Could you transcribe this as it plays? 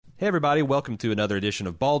Hey everybody, welcome to another edition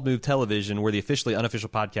of Bald Move Television. We're the officially unofficial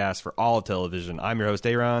podcast for all of television. I'm your host,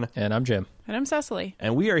 Aaron. And I'm Jim. And I'm Cecily.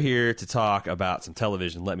 And we are here to talk about some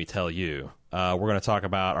television, let me tell you. We're going to talk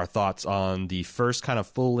about our thoughts on the first kind of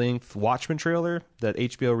full-length Watchmen trailer that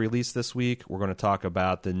HBO released this week. We're going to talk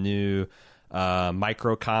about the new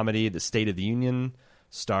micro-comedy, The State of the Union,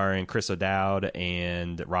 starring Chris O'Dowd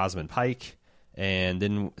and Rosamund Pike. And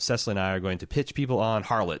then Cecily and I are going to pitch people on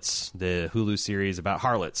Harlots, the Hulu series about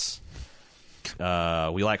harlots.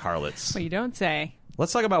 We like harlots. Well, you don't say.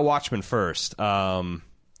 Let's talk about Watchmen first. We've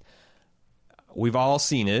all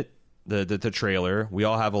seen it, the trailer. We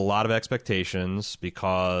all have a lot of expectations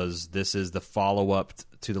because this is the follow-up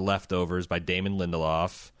to The Leftovers by Damon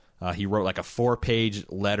Lindelof. He wrote like a 4-page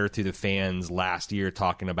letter to the fans last year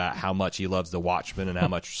talking about how much he loves The Watchmen and how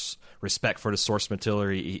much respect for the source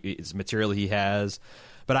material he has.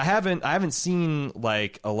 But I haven't seen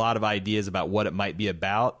like a lot of ideas about what it might be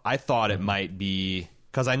about. I thought it might be,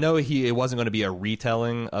 because I know it wasn't going to be a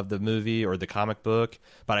retelling of the movie or the comic book,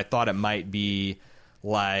 but I thought it might be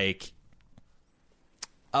like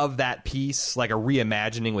of that piece, like a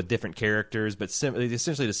reimagining with different characters, but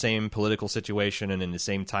essentially the same political situation and in the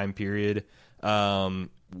same time period.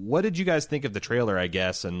 What did you guys think of the trailer, I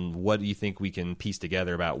guess, and what do you think we can piece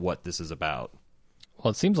together about what this is about?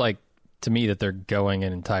 Well, it seems like to me that they're going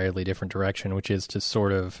an entirely different direction, which is to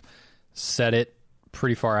sort of set it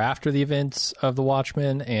pretty far after the events of The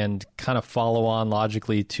Watchmen and kind of follow on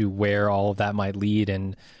logically to where all of that might lead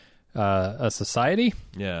in a society.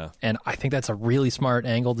 Yeah. And I think that's a really smart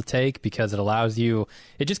angle to take because it allows you,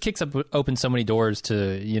 it just kicks open so many doors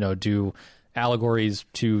to, do allegories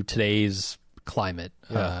to today's climate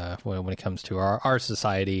when it comes to our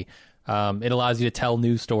society. It allows you to tell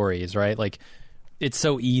new stories, right? Like, it's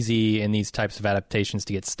so easy in these types of adaptations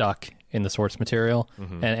to get stuck in the source material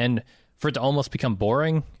and for it to almost become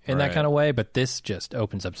boring in that kind of way. But this just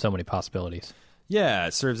opens up so many possibilities. Yeah,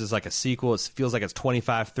 it serves as like a sequel. It feels like it's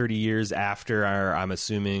 25, 30 years after I'm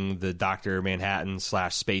assuming the Dr. Manhattan /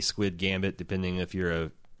 Space Squid Gambit, depending if you're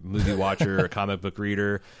a movie watcher or a comic book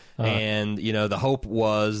reader. And, the hope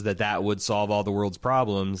was that would solve all the world's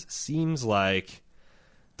problems. Seems like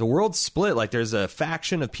the world's split. Like there's a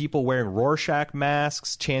faction of people wearing Rorschach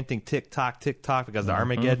masks, chanting tick-tock, tick-tock because the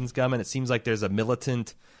Armageddon's coming. It seems like there's a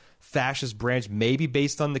militant fascist branch, maybe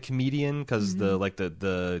based on The Comedian, because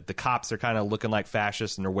the cops are kind of looking like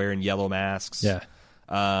fascists and they're wearing yellow masks.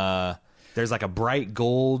 Yeah. There's like a bright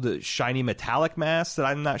gold, shiny metallic mask that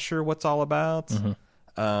I'm not sure what's all about.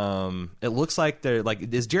 It looks like they're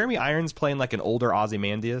like, is Jeremy Irons playing like an older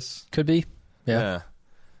Ozymandias? Could be. Yeah.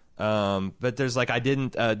 But there's like, I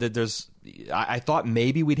thought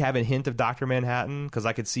maybe we'd have a hint of Dr. Manhattan because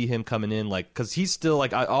I could see him coming in, like, because he's still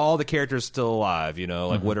like all the characters still alive,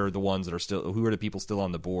 like what are the ones that are still, who are the people still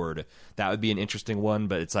on the board? That would be an interesting one,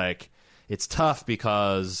 but it's like, it's tough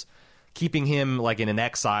because keeping him like in an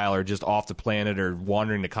exile or just off the planet or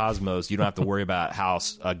wandering the cosmos, you don't have to worry about how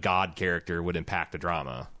a god character would impact the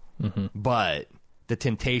drama. But the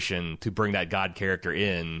temptation to bring that god character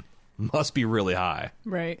in must be really high.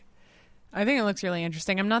 Right. I think it looks really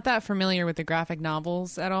interesting. I'm not that familiar with the graphic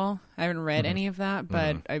novels at all. I haven't read any of that,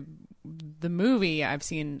 but the movie I've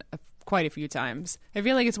seen quite a few times. I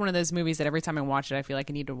feel like it's one of those movies that every time I watch it, I feel like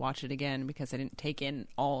I need to watch it again because I didn't take in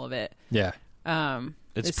all of it. Yeah.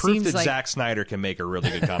 It's proof that Zack Snyder can make a really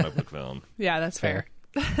good comic book film. Yeah, that's fair.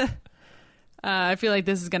 I feel like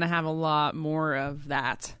this is going to have a lot more of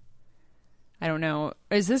that. I don't know.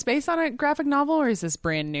 Is this based on a graphic novel or is this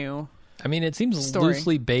brand new? I mean, it seems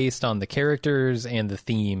loosely based on the characters and the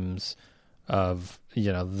themes of,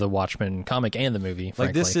 the Watchmen comic and the movie, frankly.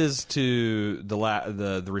 Like, this is to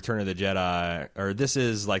the Return of the Jedi, or this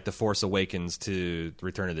is like The Force Awakens to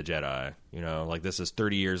Return of the Jedi. Like this is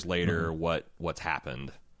 30 years later what's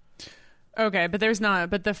happened. Okay, but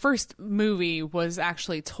the first movie was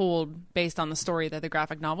actually told based on the story that the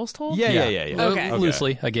graphic novels told? Yeah. Okay.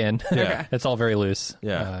 Loosely, again. Okay. It's all very loose.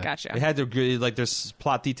 Yeah. Gotcha. It had to, like, there's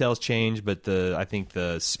plot details change, but I think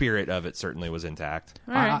the spirit of it certainly was intact.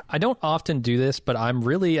 All right. I don't often do this, but I'm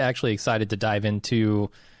really actually excited to dive into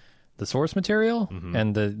the source material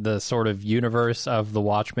and the sort of universe of The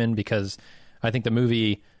Watchmen, because I think the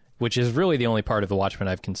movie, which is really the only part of The Watchmen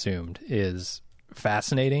I've consumed, is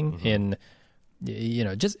fascinating in,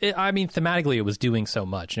 thematically it was doing so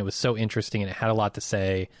much and it was so interesting and it had a lot to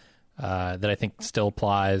say that I think still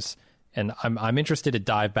applies. And I'm interested to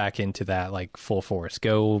dive back into that like full force.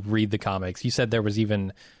 Go read the comics. You said there was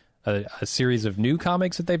even a series of new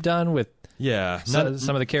comics that they've done with Yeah,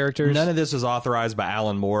 some of the characters. None of this was authorized by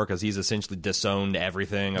Alan Moore because he's essentially disowned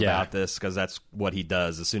everything about this because that's what he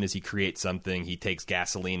does. As soon as he creates something, he takes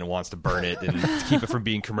gasoline and wants to burn it and keep it from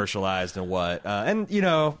being commercialized and what. And you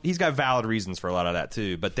know, he's got valid reasons for a lot of that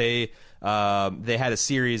too. But they had a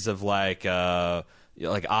series of like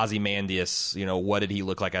Ozymandias, you know, what did he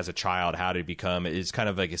look like as a child? How did he become? It's kind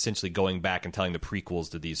of like essentially going back and telling the prequels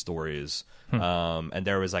to these stories. And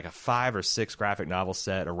there was like a 5 or 6 graphic novel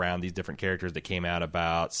set around these different characters that came out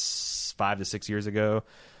about 5 to 6 years ago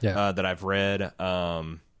that I've read.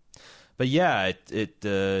 But yeah,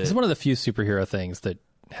 it's one of the few superhero things that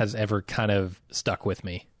has ever kind of stuck with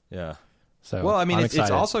me. Yeah. So, well, I mean, it's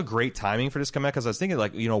excited. also great timing for this coming out because I was thinking,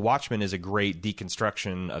 like, you know, Watchmen is a great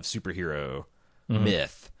deconstruction of superhero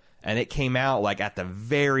myth. And it came out like at the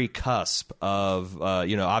very cusp of,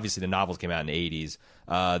 you know, obviously the novels came out in the 80s.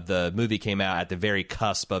 The movie came out at the very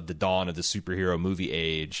cusp of the dawn of the superhero movie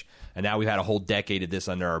age. And now we've had a whole decade of this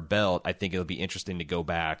under our belt. I think it'll be interesting to go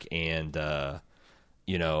back and,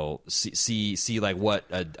 you know, see like what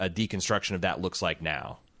a deconstruction of that looks like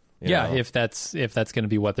now. You know? if that's going to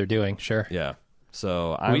be what they're doing, sure. Yeah.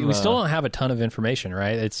 So we still don't have a ton of information,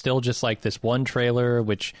 right? It's still just like this one trailer,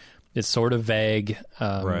 which is sort of vague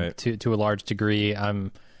to a large degree.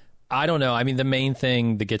 I don't know. I mean, the main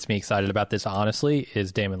thing that gets me excited about this, honestly,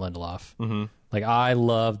 is Damon Lindelof. Mm-hmm. Like, I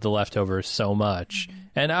love The Leftovers so much,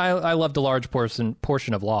 and I loved a large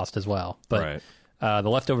portion of Lost as well. But The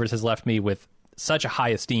Leftovers has left me with such a high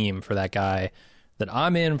esteem for that guy that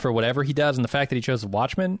I'm in for whatever he does, and the fact that he chose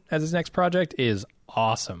Watchmen as his next project is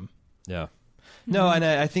awesome. Yeah. No, and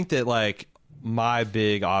I think that, like, my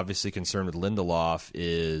big, obviously, concern with Lindelof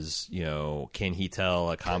is, you know, can he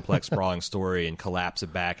tell a complex, sprawling story and collapse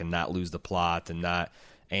it back and not lose the plot and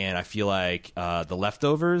I feel like The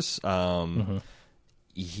Leftovers,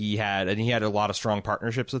 he had a lot of strong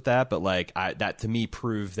partnerships with that, but like that to me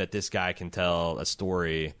proved that this guy can tell a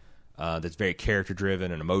story that's very character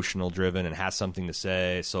driven and emotional driven and has something to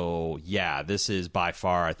say. So yeah, this is by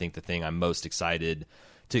far, I think, the thing I'm most excited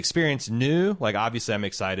to experience new. Like, obviously I'm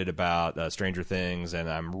excited about Stranger Things, and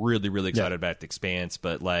I'm really, really excited about The Expanse,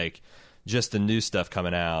 but like just the new stuff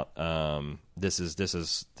coming out, this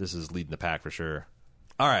is leading the pack for sure.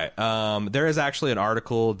 All right. There is actually an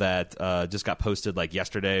article that just got posted like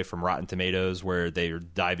yesterday from Rotten Tomatoes where they're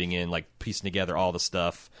diving in, like piecing together all the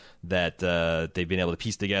stuff that they've been able to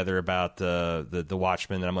piece together about the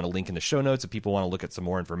Watchmen. And I'm going to link in the show notes if people want to look at some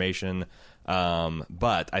more information.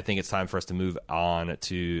 But I think it's time for us to move on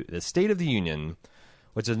to the State of the Union,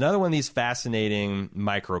 which is another one of these fascinating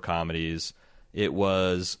micro comedies. It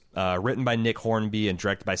was written by Nick Hornby and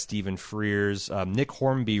directed by Stephen Frears. Nick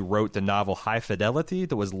Hornby wrote the novel High Fidelity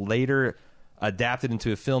that was later adapted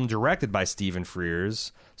into a film directed by Stephen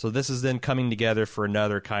Frears. So this is then coming together for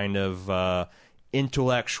another kind of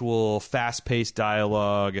intellectual, fast-paced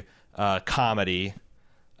dialogue comedy,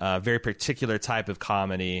 very particular type of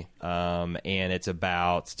comedy. And it's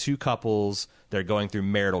about two couples that are going through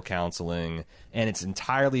marital counseling, and it's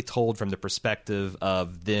entirely told from the perspective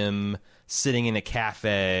of them sitting in a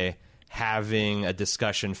cafe having a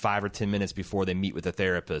discussion 5 or 10 minutes before they meet with a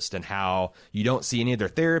therapist, and how you don't see any of their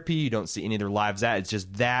therapy, you don't see any of their lives. It's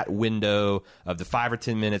just that window of the 5 or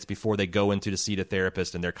 10 minutes before they go into to see the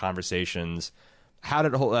therapist and their conversations. How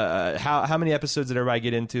many episodes did everybody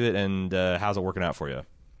get into it, and how's it working out for you?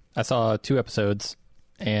 I saw 2 episodes,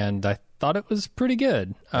 and I thought it was pretty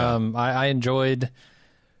good. Yeah. I enjoyed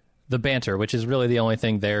the banter, which is really the only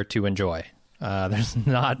thing there to enjoy. There's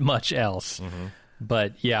not much else. Mm-hmm.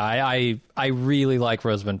 But yeah, I really like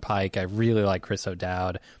Rosamund Pike. I really like Chris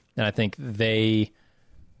O'Dowd. And I think they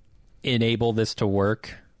enable this to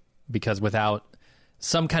work, because without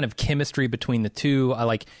some kind of chemistry between the two,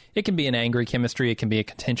 it can be an angry chemistry, it can be a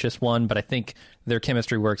contentious one, but I think their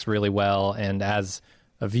chemistry works really well. And as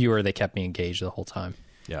a viewer, they kept me engaged the whole time.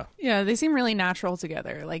 Yeah. Yeah, they seem really natural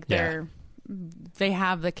together. Like they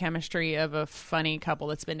have the chemistry of a funny couple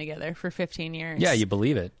that's been together for 15 years. Yeah, you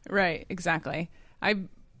believe it. Right, exactly. I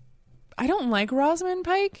don't like Rosamund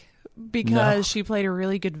Pike because she played a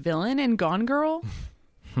really good villain in Gone Girl.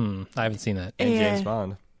 I haven't seen that. And James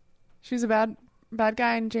Bond. She was a bad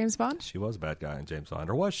guy in James Bond? She was a bad guy in James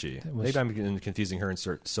Bond. Or was she? Maybe I'm confusing her and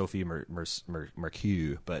Sophie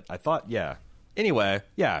Marceau, but I thought, yeah. Anyway,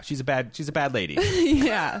 yeah, she's a bad lady.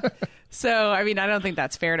 Yeah. So, I mean, I don't think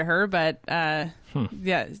that's fair to her, but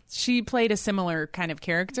yeah, she played a similar kind of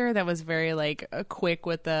character that was very quick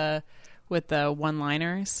with the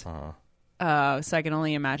one-liners. Uh-huh. So I can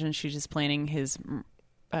only imagine she's just planning his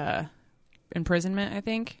imprisonment, I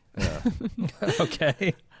think. Yeah.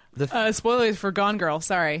 Okay. Spoilers for Gone Girl.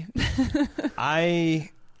 Sorry. I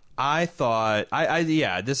I thought,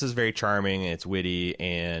 yeah, this is very charming. It's witty,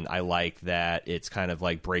 and I like that it's kind of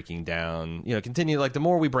like breaking down, continue, like the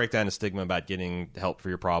more we break down the stigma about getting help for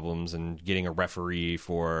your problems and getting a referee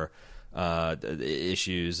for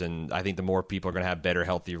issues, and I think the more people are going to have better,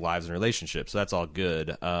 healthier lives and relationships. So that's all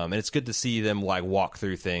good. And it's good to see them like walk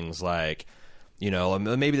through things like,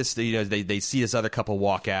 maybe this, they see this other couple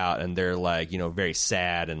walk out and they're like, very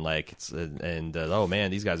sad and like, oh man,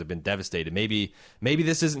 these guys have been devastated. Maybe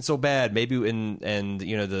this isn't so bad. Maybe,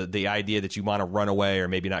 the idea that you want to run away or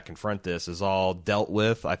maybe not confront this is all dealt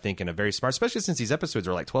with, I think, in a very smart, especially since these episodes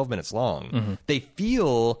are like 12 minutes long. Mm-hmm. They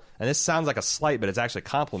feel, and this sounds like a slight, but it's actually a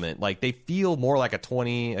compliment. Like they feel more like a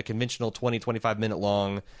conventional 20, 25 minute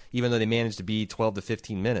long, even though they managed to be 12 to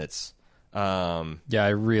 15 minutes. Yeah, I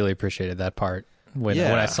really appreciated that part. When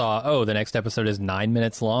I saw, the next episode is 9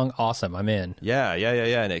 minutes long, awesome, I'm in. Yeah,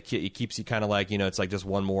 and it keeps you kind of like, it's like just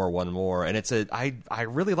one more, and I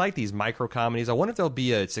really like these micro comedies. I wonder if there'll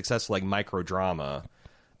be a successful like micro drama,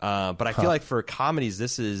 but I feel like for comedies,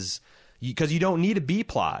 this is because you don't need a B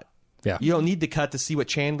plot. Yeah. You don't need to cut to see what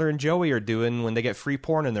Chandler and Joey are doing when they get free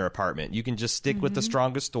porn in their apartment. You can just stick with the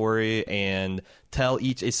strongest story and tell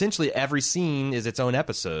essentially every scene is its own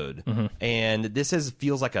episode. Mm-hmm. And this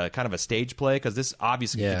feels like a kind of a stage play, because this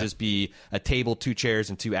obviously could just be a table, 2 chairs,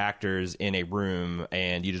 and 2 actors in a room,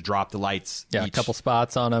 and you just drop the lights. Yeah, a couple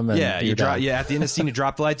spots on them. And at the end of the scene, you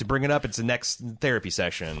drop the lights, you bring it up, it's the next therapy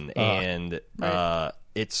session. And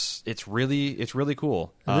it's really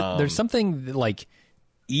cool. There's something like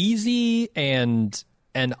easy and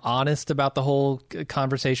honest about the whole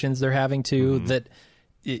conversations they're having too, that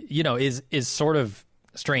is sort of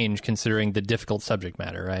strange considering the difficult subject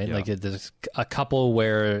matter, right? Like there's a couple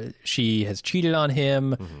where she has cheated on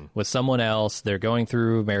him with someone else, they're going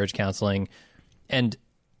through marriage counseling, and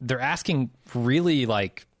they're asking really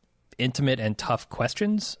like intimate and tough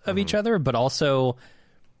questions of each other, but also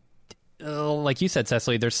like you said,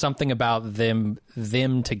 Cecily, there's something about them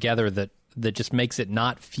together that just makes it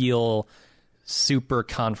not feel super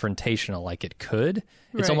confrontational like it could.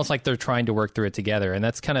 It's almost like they're trying to work through it together, and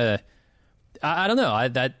that's kind of, I don't know,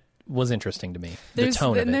 that was interesting to me. The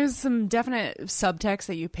tone of it. There's some definite subtext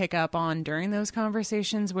that you pick up on during those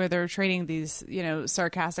conversations where they're trading these,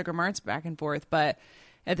 sarcastic remarks back and forth, but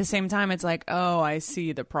at the same time, it's like, oh, I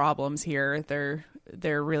see the problems here.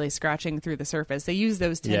 They're really scratching through the surface. They use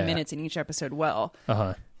those 10 minutes in each episode well.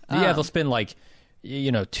 They'll spend like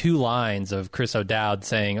 2 lines of Chris O'Dowd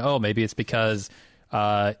saying, oh, maybe it's because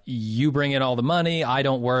you bring in all the money, I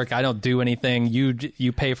don't work, I don't do anything,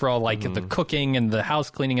 you pay for all like the cooking and the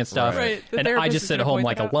house cleaning and stuff, and I just sit at home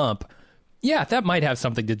like a lump. Yeah, that might have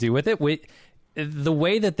something to do with it. The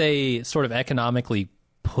way that they sort of economically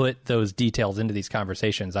put those details into these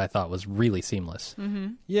conversations, I thought was really seamless.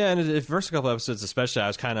 Mm-hmm. Yeah, and the first couple episodes especially, I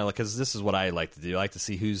was kind of like, because this is what I like to do. I like to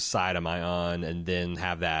see whose side am I on, and then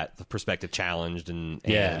have the perspective challenged, and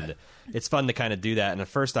it's fun to kind of do that. And at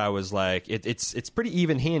first I was like, it's pretty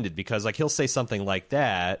even-handed, because like he'll say something like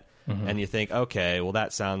that, and you think, okay, well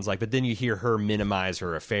that sounds like, but then you hear her minimize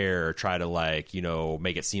her affair, or try to like,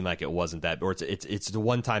 make it seem like it wasn't that, or it's the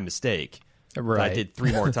one-time mistake. Right. I did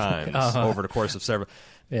 3 more times over the course of several.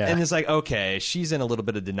 Yeah. And it's like, okay, she's in a little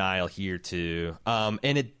bit of denial here too.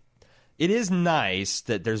 And it is nice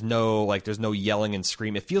that there's no yelling and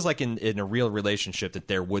screaming. It feels like in a real relationship that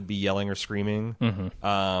there would be yelling or screaming. Mm-hmm.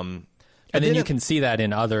 And then you can see that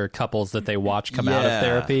in other couples that they watch come out of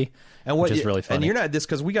therapy, which is really funny. And you're not this,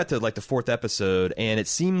 because we got to like the 4th episode, and it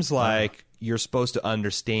seems like you're supposed to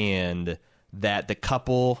understand that the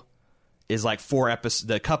couple is like 4 episodes.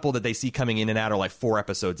 The couple that they see coming in and out are like 4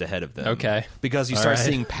 episodes ahead of them. Okay, because you start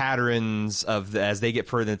seeing patterns of as they get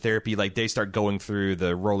further in therapy, like they start going through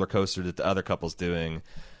the roller coaster that the other couple's doing.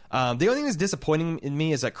 The only thing that's disappointing in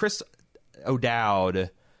me is that Chris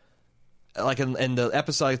O'Dowd, like in the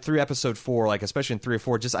episode 3, episode 4, like especially in 3 or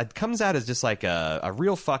 4, just comes out as just like a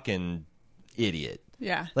real fucking idiot.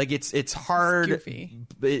 Yeah, like it's hard. It's goofy.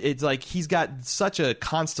 It's like he's got such a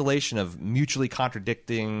constellation of mutually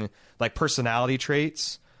contradicting like personality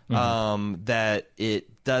traits that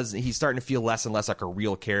he's starting to feel less and less like a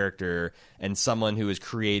real character and someone who is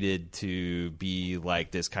created to be like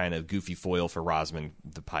this kind of goofy foil for Rosamund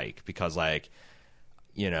Pike, because like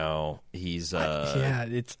he's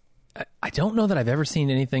it's. I don't know that I've ever seen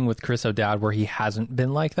anything with Chris O'Dowd where he hasn't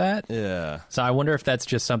been like that. Yeah. So I wonder if that's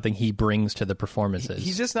just something he brings to the performances.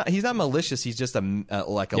 He's not malicious. He's just a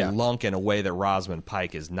lunk in a way that Rosamund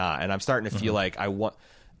Pike is not. And I'm starting to feel like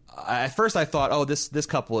at first I thought, oh, this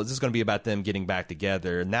couple, is this going to be about them getting back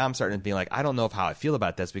together? And now I'm starting to be like, I don't know how I feel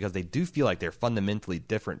about this, because they do feel like they're fundamentally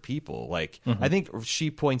different people. Like I think she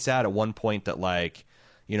points out at one point that like,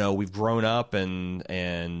 you know, we've grown up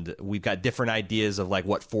and we've got different ideas of like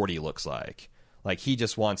what 40 looks like. Like he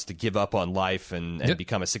just wants to give up on life and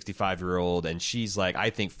become a 65-year-old, and she's like, I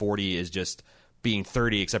think 40 is just being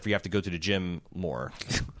 30, except for you have to go to the gym more.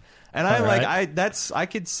 And I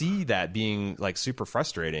could see that being like super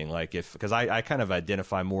frustrating. Like because I kind of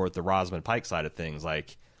identify more with the Rosamund Pike side of things.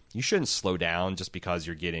 Like you shouldn't slow down just because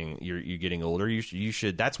you're getting older. You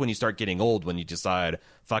should. That's when you start getting old, when you decide,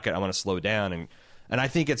 fuck it, I want to slow down. And I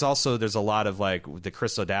think it's also, there's a lot of like the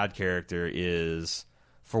Chris O'Dowd character is,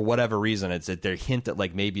 for whatever reason, it's that they hint that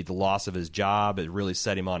like maybe the loss of his job it really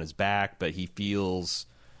set him on his back, but he feels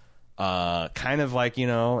kind of like, you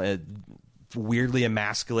know, weirdly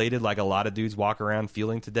emasculated, like a lot of dudes walk around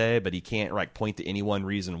feeling today, but he can't like point to any one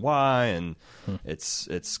reason why, and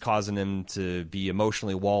it's causing him to be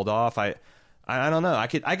emotionally walled off. I don't know. I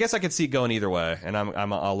guess I could see it going either way, and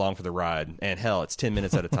I'm along for the ride. And hell, it's 10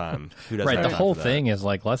 minutes at a time. Who doesn't Right, have the time whole for that? thing is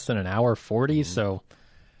like less than an hour 40, so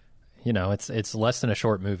you know it's less than a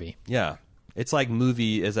short movie. Yeah. It's like a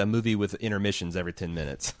movie with intermissions every 10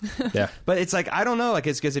 minutes. Yeah, But it's like, I don't know, like,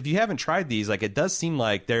 it's because if you haven't tried these, like, it does seem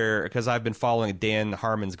like because I've been following Dan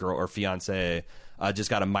Harmon's girl or fiance, just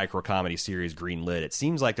got a micro comedy series greenlit. It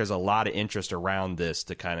seems like there's a lot of interest around this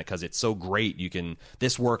to kind of, because it's so great.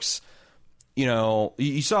 This works. You know,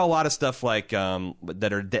 you saw a lot of stuff like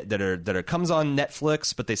that comes on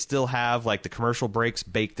Netflix, but they still have like the commercial breaks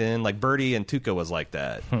baked in. Like Birdie and Tuca was like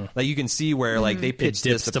that. Like you can see where like they it pitched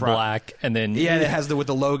dips this to black, and then yeah, it has with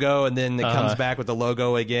the logo, and then it comes back with the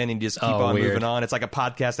logo again, and you just keep on weird. moving on. It's like a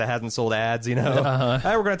podcast that hasn't sold ads, you know.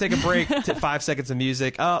 Hey, we're gonna take a break, 5 seconds of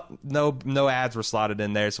music. Oh, no ads were slotted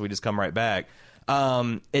in there, so we just come right back.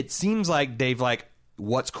 It seems like they've like,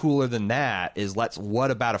 what's cooler than that is what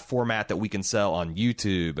about a format that we can sell on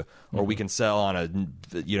YouTube, or we can sell on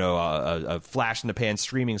a flash in the pan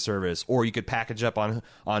streaming service, or you could package up on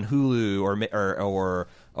Hulu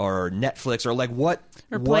or Netflix, or like what,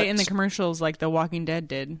 or play in the commercials like The Walking Dead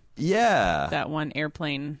did. Yeah, That one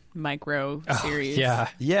airplane micro series. yeah.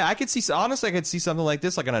 I could see, honestly, I could see something like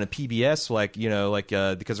this, like on a PBS, like, you know, like,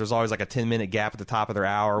 because there's always like a 10-minute gap at the top of their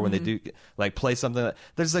hour when they do like play something.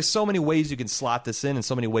 There's like so many ways you can slot this in, and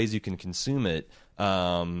so many ways you can consume it.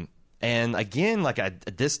 And again, like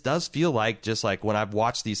this does feel like, just like when I've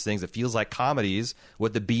watched these things, it feels like comedies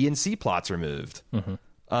with the B and C plots removed.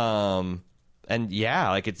 And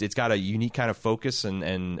yeah, like it's got a unique kind of focus and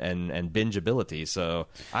bingeability. So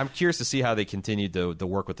I'm curious to see how they continue to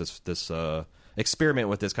work with this experiment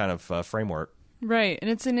with this kind of framework. Right, and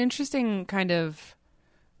it's an interesting kind of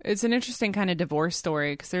divorce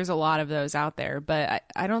story, because there's a lot of those out there, but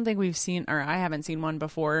I don't think we've seen, or I haven't seen one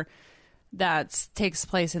before that takes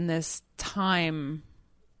place in this time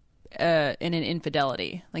in an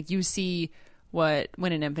infidelity. Like you see when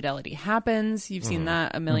an infidelity happens, you've seen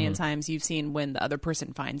that a million times. You've seen when the other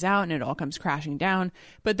person finds out and it all comes crashing down.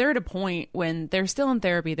 But they're at a point when they're still in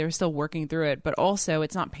therapy, they're still working through it, but also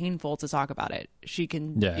it's not painful to talk about it. She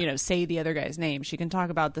can, say the other guy's name. She can talk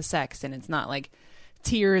about the sex, and it's not like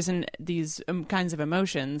tears and these kinds of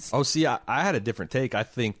emotions. Oh, see, I had a different take. I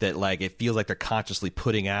think that like it feels like they're consciously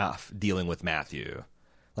putting off dealing with Matthew.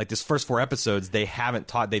 Like this first 4 episodes, they've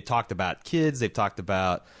talked about kids, they've talked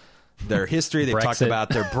about their history, they've talked about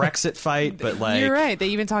their Brexit fight, but like, you're right, they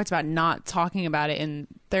even talked about not talking about it in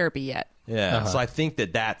therapy yet. Yeah, so I think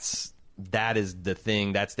that is the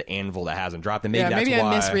thing, that's the anvil that hasn't dropped, and maybe I'm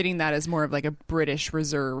misreading that as more of like a British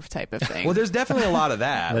Reserve type of thing. Well, there's definitely a lot of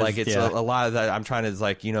that. Like it's a lot of that. I'm trying to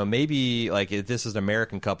like, you know, maybe like if this is an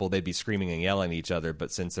American couple, they'd be screaming and yelling at each other,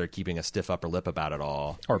 but since they're keeping a stiff upper lip about it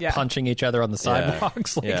all, or punching each other on the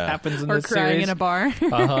sidewalks, like happens in or this crying series. in a bar.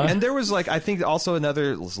 And there was like, I think also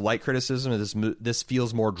another light criticism of this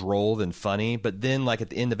feels more droll than funny, but then like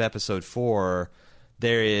at the end of episode 4,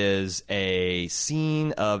 there is a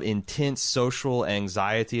scene of intense social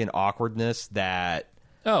anxiety and awkwardness that...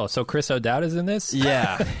 Oh, so Chris O'Dowd is in this?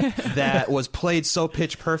 Yeah, that was played so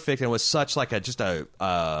pitch perfect and was such like a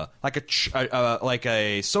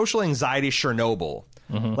social anxiety Chernobyl.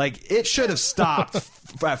 Like it should have stopped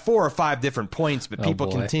at 4 or 5 different points, but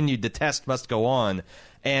people continued. The test must go on.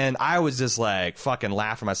 And I was just like fucking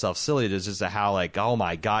laughing myself silly to just how like, oh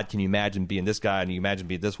my God, can you imagine being this guy and you imagine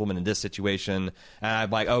being this woman in this situation? And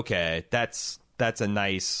I'm like, okay, that's a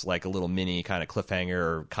nice like a little mini kind of cliffhanger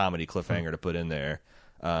or comedy cliffhanger to put in there.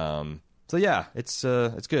 So yeah, it's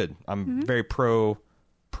good. I'm very pro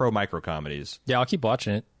micro comedies. Yeah, I'll keep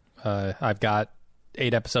watching it. I've got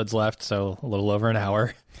 8 episodes left, so a little over an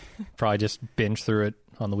hour. Probably just binge through it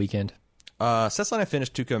on the weekend. Cecily and I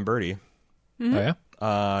finished Tuca and Birdie. Oh yeah.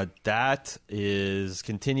 That is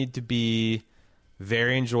continued to be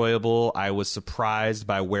Very enjoyable. I was surprised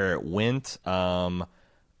by where it went.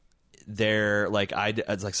 There, like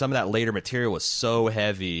it's like some of that later material was so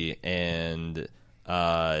heavy, and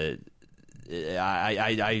I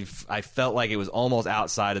felt like it was almost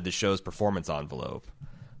outside of the show's performance envelope.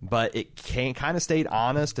 But it kind of stayed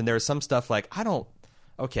honest, and there was some stuff like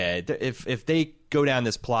if they go down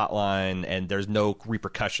this plot line and there's no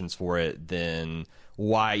repercussions for it, then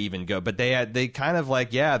why even go? But they kind of like,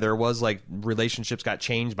 there was like relationships got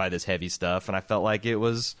changed by this heavy stuff, and I felt like it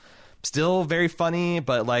was still very funny,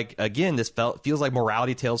 but like again, this feels like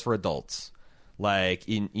morality tales for adults. Like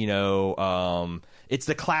it's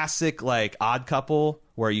the classic like Odd Couple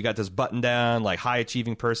where you got this button down like high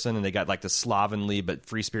achieving person and they got like this slovenly but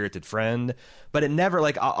free spirited friend. But it never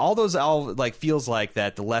like all like feels like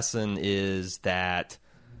that the lesson is that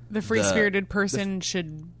the free spirited person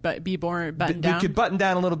should be born buttoned down. You could button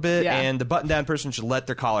down a little bit, Yeah. and the button down person should let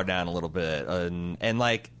their collar down a little bit, and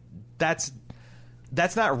like that's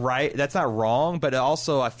not right. That's not wrong, but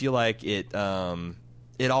also I feel like it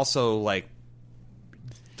also like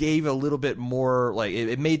gave a little bit more like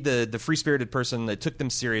it made the free spirited person, that took them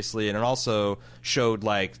seriously, and it also showed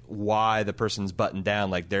like why the person's buttoned down,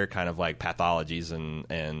 like they're kind of like pathologies and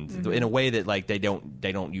in a way that like they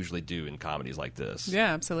don't usually do in comedies like this.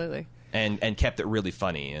 Yeah, absolutely. And kept it really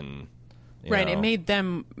funny and Right, know.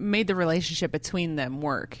 it made the relationship between them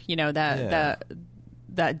work.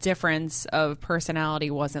 That difference of personality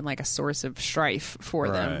wasn't like a source of strife for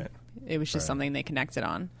them. Right. It was just Right. something they connected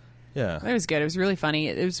on. Yeah. It was good. It was really funny.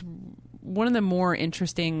 It was one of the more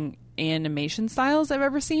interesting animation styles I've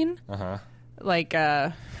ever seen. Uh-huh. Like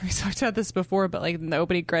we talked about this before, but like in the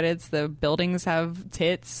opening credits, the buildings have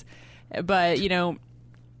tits, but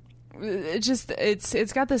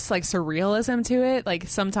it's got this like surrealism to it. Like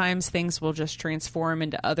sometimes things will just transform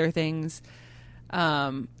into other things.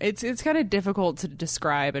 It's kind of difficult to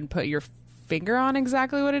describe and put your finger on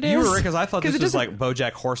exactly what it is. You were right, because I thought this it was doesn't- like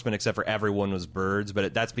BoJack Horseman, except for everyone was birds,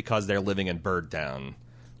 but that's because they're living in Bird Town,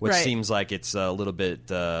 which Right. seems like it's a little bit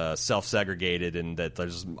self-segregated, and that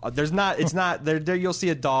there's not it's not there. You'll see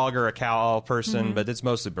a dog or a cow person, but it's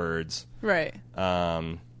mostly birds. right.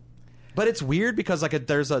 But it's weird because like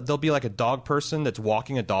there'll be like a dog person that's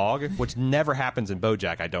walking a dog, which never happens in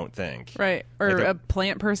BoJack, I don't think. Right. Or Like a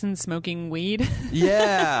plant person smoking weed.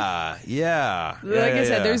 Yeah. Like I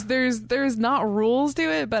said, there's not rules to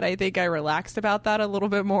it, but I think I relaxed about that a little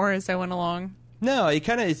bit more as I went along. No, it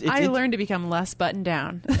kind of. I learned to become less buttoned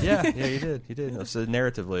down. Yeah, you did. So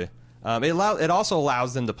narratively, it also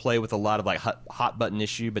allows them to play with a lot of like hot button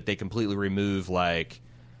issue, but they completely remove like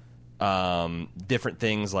different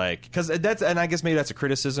things, like because that's, and I guess maybe that's a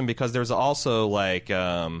criticism, because there's also like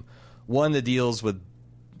one that deals with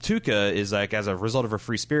Tuca is like, as a result of her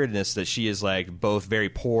free spiritedness, that she is like both very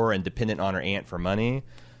poor and dependent on her aunt for money,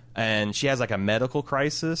 and she has like a medical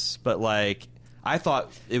crisis, but like I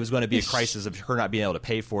thought it was going to be a crisis of her not being able to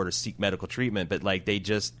pay for it or seek medical treatment, but like they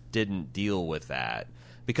just didn't deal with that,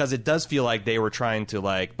 because it does feel like they were trying to,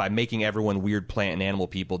 like, by making everyone weird plant and animal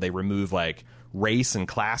people, they remove like race and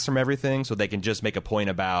class from everything, so they can just make a point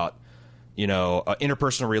about, an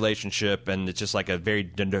interpersonal relationship, and it's just like a very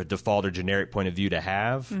default or generic point of view to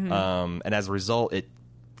have. Mm-hmm. And as a result, it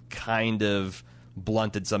kind of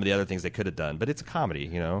blunted some of the other things they could have done. But it's a comedy,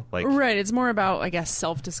 like Right. It's more about, I guess,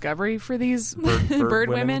 self-discovery for these bird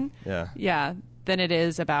women. Yeah. Than it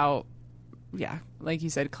is about, like you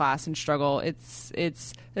said, class and struggle. It's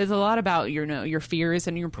a lot about your fears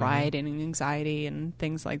and your pride and anxiety and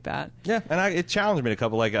things like that. Yeah, and it challenged me a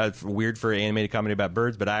couple. Like, weird for an animated comedy about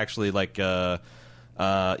birds, but I actually like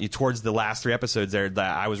towards the last 3 episodes there,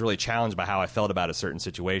 that I was really challenged by how I felt about a certain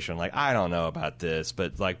situation. Like, I don't know about this,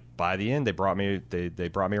 but like by the end, they brought me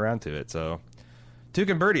around to it. So,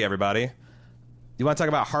 Tuca and Birdie, everybody. You want to talk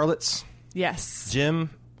about Harlots, Yes. Jim?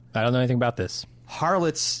 I don't know anything about this.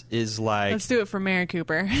 Harlots is like, Let's do it for Mary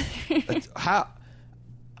Cooper. how?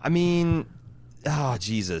 I mean, oh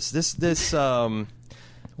Jesus, this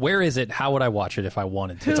Where is it? How would I watch it if I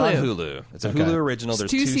wanted to? It's on Hulu. It's a Okay. Hulu original.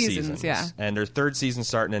 There's It's 2 2 seasons, yeah. And their 3rd season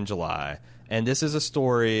starting in July. And this is a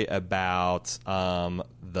story about the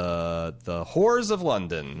whores of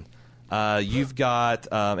London. You've got,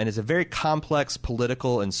 and it's a very complex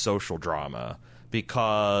political and social drama,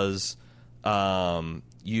 because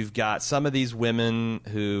you've got some of these women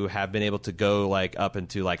who have been able to go like up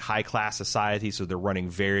into like high class society, so they're running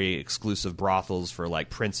very exclusive brothels for like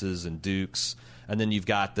princes and dukes. And then you've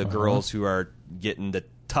got the girls who are getting the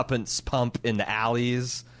tuppence pump in the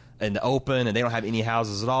alleys in the open, and they don't have any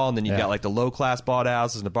houses at all. And then you've got like the low class bought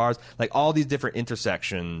houses and the bars, like all these different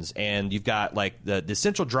intersections. And you've got like the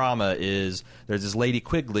central drama is there's this lady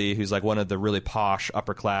Quigley who's like one of the really posh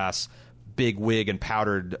upper class, big wig and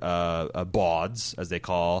powdered bawds, as they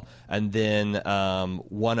call, and then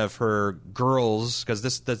one of her girls, because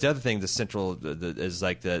that's the other thing. The central is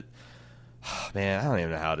like that. Man, I don't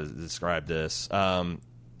even know how to describe this.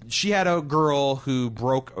 She had a girl who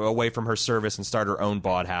broke away from her service and started her own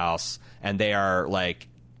bawd house, and they are like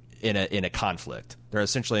in a conflict. They're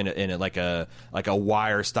essentially in a like a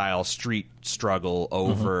wire style street struggle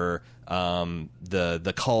over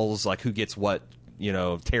the culls, like who gets what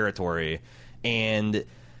territory. And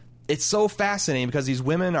it's so fascinating because these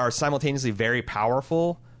women are simultaneously very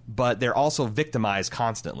powerful, but they're also victimized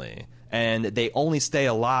constantly. And they only stay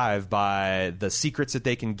alive by the secrets that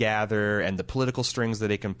they can gather and the political strings that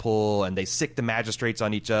they can pull, and they sick the magistrates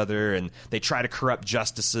on each other, and they try to corrupt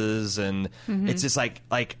justices, and it's just like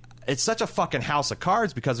it's such a fucking house of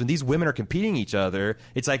cards, because when these women are competing each other,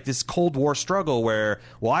 it's like this Cold War struggle where,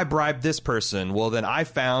 well, I bribed this person. Well, then I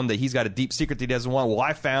found that he's got a deep secret that he doesn't want. Well,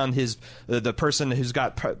 I found the person who's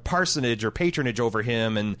got parsonage or patronage over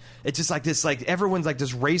him. And it's just like this, like everyone's like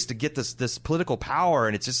this race to get this political power.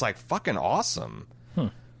 And it's just like fucking awesome.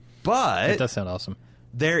 But It does sound awesome.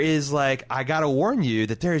 there is like, I got to warn you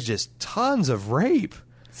that there's just tons of rape.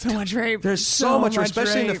 So much rape. There's so much,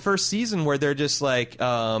 especially in the rape. first season, where they're just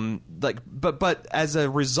but as a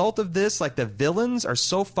result of this, like the villains are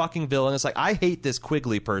so fucking villainous. Like I hate this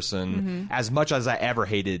Quigley person as much as I ever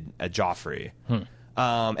hated Joffrey.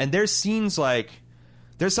 And there's scenes like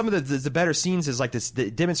there's some of the better scenes is like this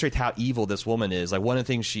that demonstrate how evil this woman is. Like one of the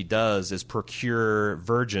things she does is procure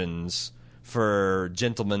virgins for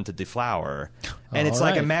gentlemen to deflower. And it's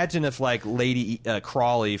like, imagine if like Lady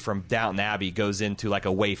Crawley from Downton Abbey goes into like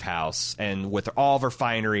a waif house and with all of her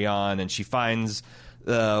finery on, and she finds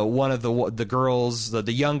one of the girls,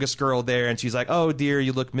 the youngest girl there, and she's like, oh dear,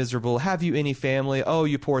 you look miserable. Have you any family? Oh,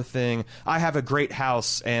 you poor thing. I have a great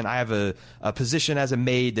house, and I have a position as a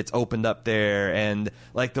maid that's opened up there. And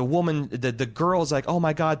like the woman, the girl's like, oh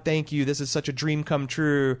my God, thank you. This is such a dream come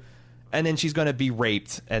true. And then she's going to be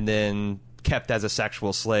raped and then kept as a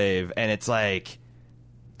sexual slave. And it's like,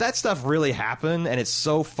 that stuff really happened, and it's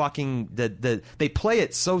so fucking they play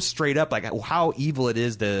it so straight up, like how evil it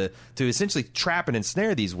is to essentially trap and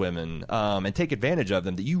ensnare these women and take advantage of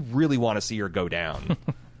them, that you really want to see her go down.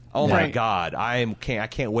 Oh my God, I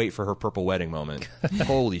can't wait for her purple wedding moment.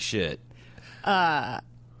 Holy shit.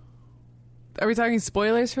 Are we talking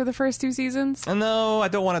spoilers for the first two seasons? No, I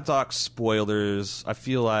don't want to talk spoilers. I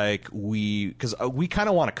feel like because we kind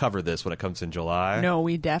of want to cover this when it comes in July. No,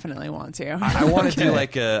 we definitely want to. I want to do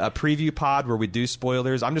like a preview pod where we do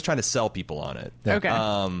spoilers. I'm just trying to sell people on it. Okay.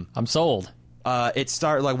 I'm sold. It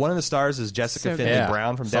start like one of the stars is Jessica So Finley good.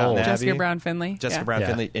 Brown from Sold. Downton Abbey. Jessica Brown Finley. Jessica Yeah. Brown Yeah.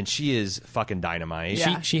 Finley, and she is fucking dynamite.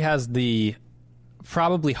 Yeah. She has the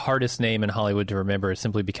probably hardest name in Hollywood to remember,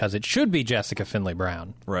 simply because it should be Jessica Finley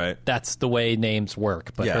Brown. Right. That's the way names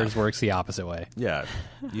work, but Yeah. hers works the opposite way. Yeah.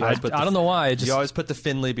 You I always put the- don't know why. It just, You always put the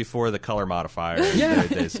Finley before the color modifier. Yeah.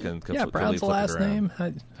 They just can yeah, completely Brown's the flip it last around. name.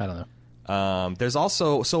 I don't know. There's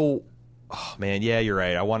also oh man, yeah, you're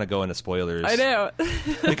right. I want to go into spoilers. I know.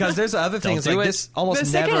 Because there's other things do like it. this almost The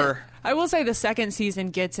second- never. I will say the second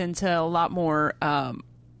season gets into a lot more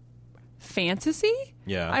fantasy.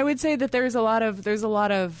 Yeah. I would say that there's a lot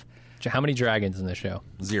of. How many dragons in the show?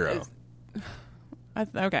 Zero.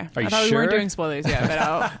 Okay. Are you I thought we weren't sure? doing spoilers yet, but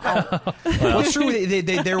I'll Well, it's true.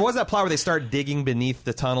 There was that plot where they start digging beneath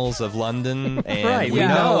the tunnels of London, and Right, we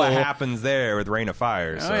yeah. know what know. happens there with Reign of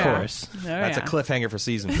Fire. So yeah. Of course. Oh, that's a yeah. cliffhanger for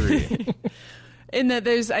season 3. in that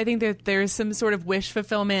I think that there's some sort of wish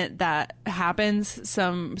fulfillment that happens,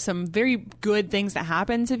 some very good things that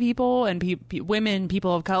happen to people and women,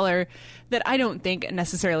 people of color, that I don't think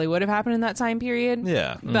necessarily would have happened in that time period.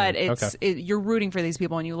 Yeah. But okay. you're rooting for these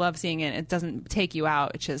people and you love seeing it. It doesn't take you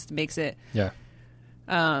out. It just makes it Yeah.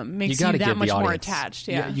 makes you gotta that give much the more audience, attached.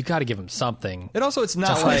 Yeah. You got to give them something. And also, it's not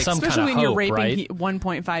Just like some Especially kind when of you're hope, raping right?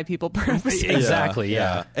 1.5 people per episode. Exactly.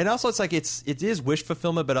 Yeah. And also, it's like it is wish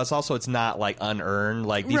fulfillment, but it's not like unearned.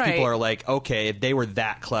 Like these Right. people are like, okay, if they were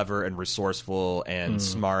that clever and resourceful and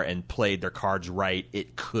smart and played their cards right,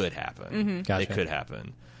 it could happen. Gotcha. It could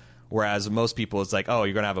happen. Whereas most people, it's like, oh,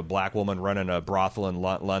 you're going to have a black woman running a brothel in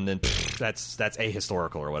London. Pfft, that's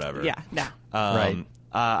ahistorical or whatever. Yeah. No. Right.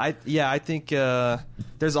 I think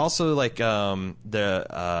there's also like in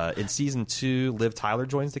season 2, Liv Tyler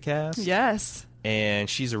joins the cast. Yes. And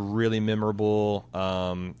she's a really memorable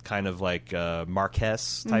kind of like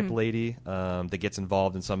Marquess type lady that gets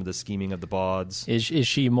involved in some of the scheming of the Bawds. Is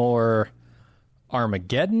she more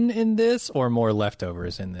Armageddon in this or more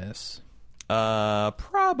Leftovers in this?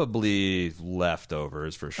 Probably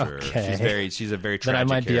Leftovers for sure. Okay. She's a very tragic Then I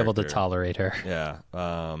might be able to character. tolerate her. Yeah.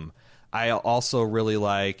 I also really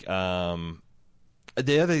like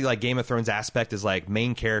the other like Game of Thrones aspect is like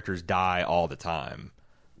main characters die all the time.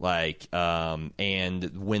 Like and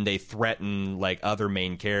when they threaten like other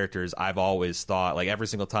main characters, I've always thought like every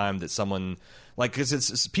single time that someone like because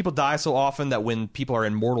it's people die so often that when people are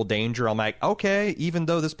in mortal danger, I'm like, okay, even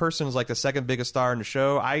though this person is like the second biggest star in the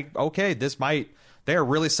show, they're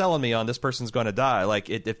really selling me on this person's going to die. Like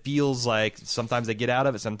it feels like sometimes they get out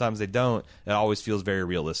of it, sometimes they don't. It always feels very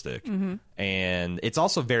realistic, and it's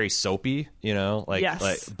also very soapy, you know. Like,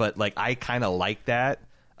 Yes. but like I kind of like that.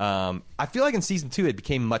 I feel like in season 2 it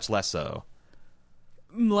became much less so.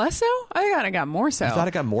 Less so? I thought it got more so. You thought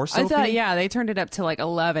it got more soapy? I thought, yeah, they turned it up to like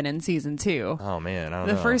 11 in season 2. Oh man, I don't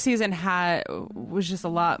The know. first season was just a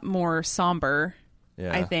lot more somber,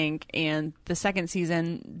 Yeah. I think, and the second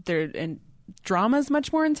season drama is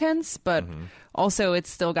much more intense, but also it's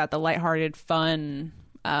still got the lighthearted, fun,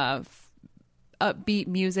 upbeat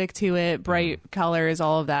music to it, bright colors,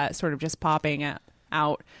 all of that sort of just popping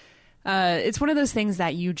out. It's one of those things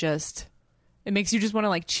that it makes you just want to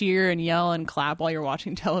like cheer and yell and clap while you're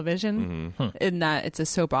watching television. In that it's a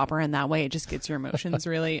soap opera in that way, it just gets your emotions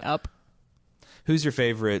really up. Who's your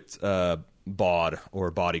favorite bod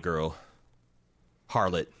or body girl?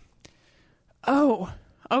 Harlot. Oh,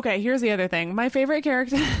 okay. Here's the other thing. My favorite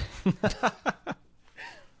character.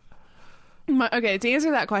 Okay, to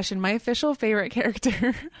answer that question, my official favorite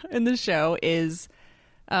character in the show is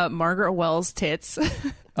Margaret Wells' tits.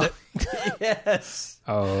 Yes.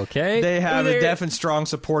 Okay. They have a They're- definite strong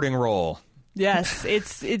supporting role. Yes,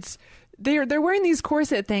 it's they're wearing these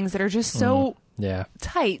corset things that are just so yeah.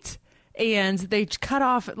 tight, and they cut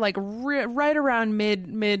off like right around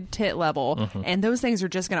mid tit level, and those things are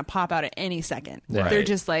just going to pop out at any second. Yeah. They're Right.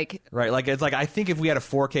 just like Right, like it's like I think if we had a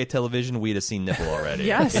 4K television, we'd have seen nipple already.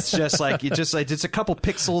 Yes. it's just like it's a couple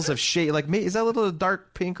pixels of shade. Like, is that a little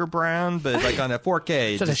dark pink or brown? But like on a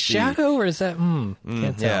 4K, Is that a shadow or is that? Can't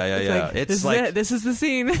tell. Yeah. like, It's like this is the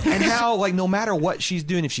scene. and how like no matter what she's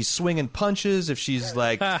doing, if she's swinging punches, if she's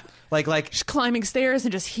like Climbing stairs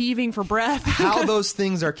and just heaving for breath. how those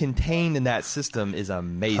things are contained in that system is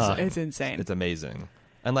amazing. It's insane. It's amazing.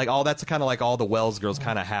 And like all that's kind of like all the Wells girls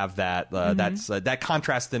kind of have that. That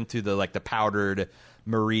contrasts them to the like the powdered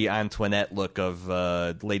Marie Antoinette look of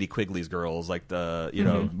Lady Quigley's girls. Like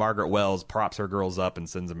Margaret Wells props her girls up and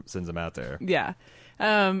sends them out there. Yeah.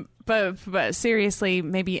 But seriously,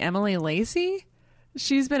 maybe Emily Lacey?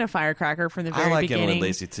 She's been a firecracker from the very like beginning. Emily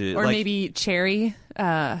Lacey, too. Or Like- maybe Cherry,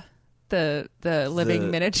 the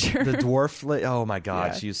living miniature. The dwarf. Oh my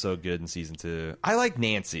God, Yeah. she's so good in season 2. I like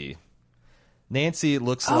Nancy. Nancy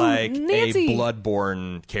looks Oh, like Nancy. a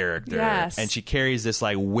Bloodborne character, Yes. and she carries this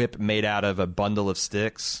like whip made out of a bundle of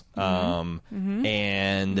sticks,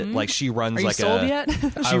 and like she runs Are you like sold a yet?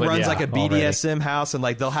 she runs like a already. BDSM house, and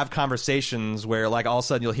like they'll have conversations where like all of a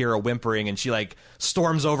sudden you'll hear a whimpering, and she like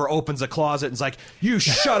storms over, opens a closet, and is like, "You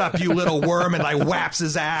shut up, you little worm," and like whaps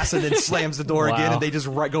his ass, and then slams the door again, Wow. and they just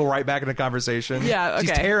go right back into conversation. Yeah,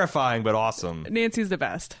 she's okay. terrifying but awesome. Nancy's the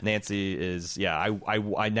best. Nancy is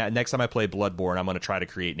I next time I play Bloodborne, I'm going to try to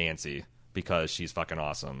create Nancy because she's fucking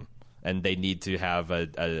awesome. And they need to have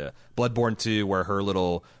a Bloodborne 2 where her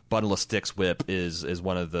little bundle of sticks whip is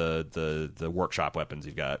one of the workshop weapons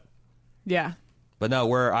you've got. Yeah. But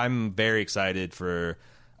no, I'm very excited for.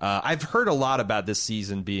 I've heard a lot about this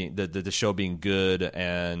season being the show being good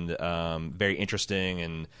and very interesting,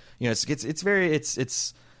 and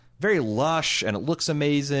it's very lush and it looks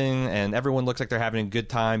amazing, and everyone looks like they're having a good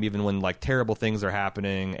time even when like terrible things are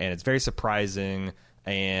happening, and it's very surprising.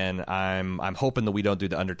 And I'm hoping that we don't do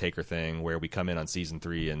the Undertaker thing where we come in on season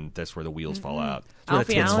 3 and that's where the wheels fall out. That's where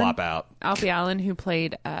Alfie the tits Allen? flop out. Alfie Allen, who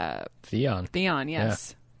played Theon. Theon,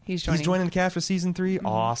 yes. He's He's joining the cast for season 3. Mm-hmm.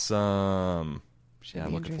 Awesome. Yeah, I'm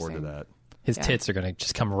be looking forward to interesting. that. His Yeah. tits are going to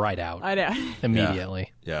just come right out I know.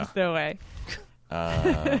 immediately. Yeah. No way.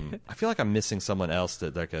 I feel like I'm missing someone else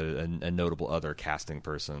that like a notable other casting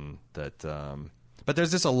person that but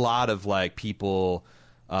there's just a lot of like people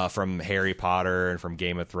from Harry Potter and from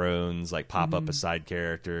Game of Thrones like pop up as side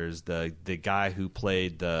characters. The guy who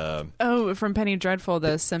played the Oh, from Penny Dreadful,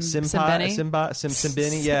 the Simbeni?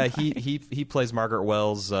 Simbeni, yeah, he plays Margaret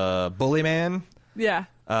Wells' bully man. Yeah.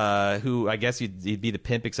 Who I guess he'd be the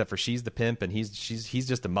pimp, except for she's the pimp and he's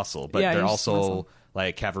just a muscle. But Yeah, they're he's just a also muscle.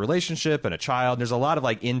 like have a relationship and a child. And there's a lot of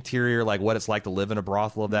like interior, like what it's like to live in a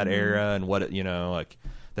brothel of that era and what it, like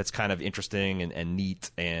that's kind of interesting and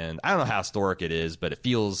neat. And I don't know how historic it is, but it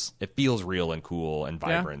feels real and cool and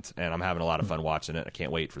vibrant. And I'm having a lot of fun watching it. I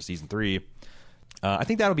can't wait for season 3. I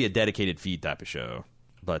think that'll be a dedicated feed type of show.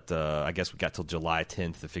 But I guess we got till July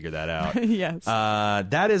 10th to figure that out. Yes.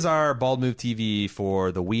 That is our Bald Move TV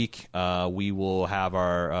for the week. We will have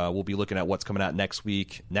we'll be looking at what's coming out next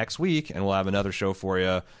week, and we'll have another show for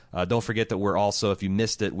you. Don't forget that we're also, if you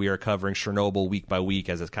missed it, we are covering Chernobyl week by week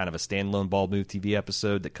as a kind of a standalone Bald Move TV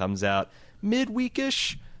episode that comes out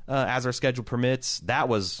midweekish as our schedule permits. That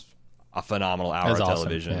was a phenomenal hour of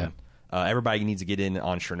television. Awesome. Yeah. Everybody needs to get in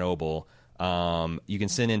on Chernobyl. You can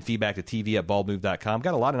send in feedback to tv@baldmove.com.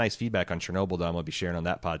 Got a lot of nice feedback on Chernobyl that I'm going to be sharing on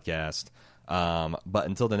that podcast. But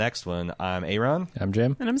until the next one, I'm Aaron. I'm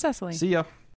Jim. And I'm Cecily. See ya.